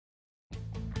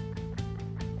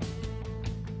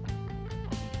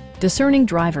discerning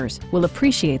drivers will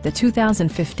appreciate the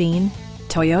 2015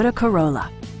 Toyota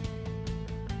Corolla.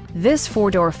 This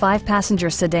four-door,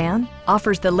 five-passenger sedan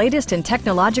offers the latest in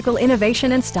technological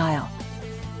innovation and style.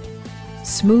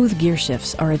 Smooth gear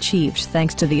shifts are achieved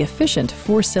thanks to the efficient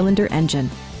four-cylinder engine.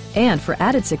 And for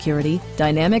added security,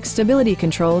 dynamic stability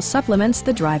control supplements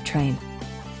the drivetrain.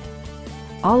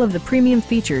 All of the premium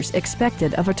features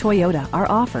expected of a Toyota are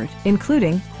offered,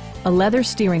 including a leather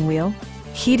steering wheel,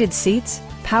 heated seats,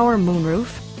 power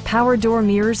moonroof, power door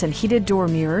mirrors and heated door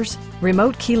mirrors,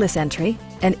 remote keyless entry,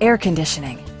 and air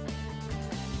conditioning.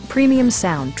 Premium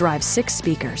sound drives 6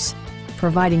 speakers,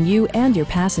 providing you and your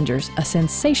passengers a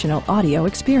sensational audio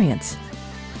experience.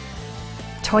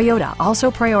 Toyota also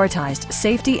prioritized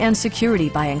safety and security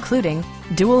by including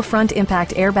dual front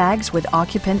impact airbags with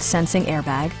occupant sensing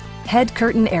airbag, head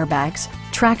curtain airbags,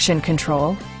 traction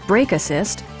control, brake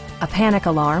assist, a panic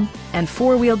alarm, and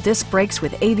 4-wheel disc brakes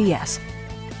with ABS.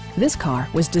 This car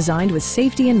was designed with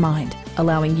safety in mind,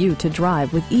 allowing you to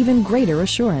drive with even greater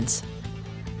assurance.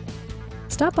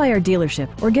 Stop by our dealership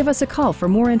or give us a call for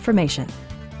more information.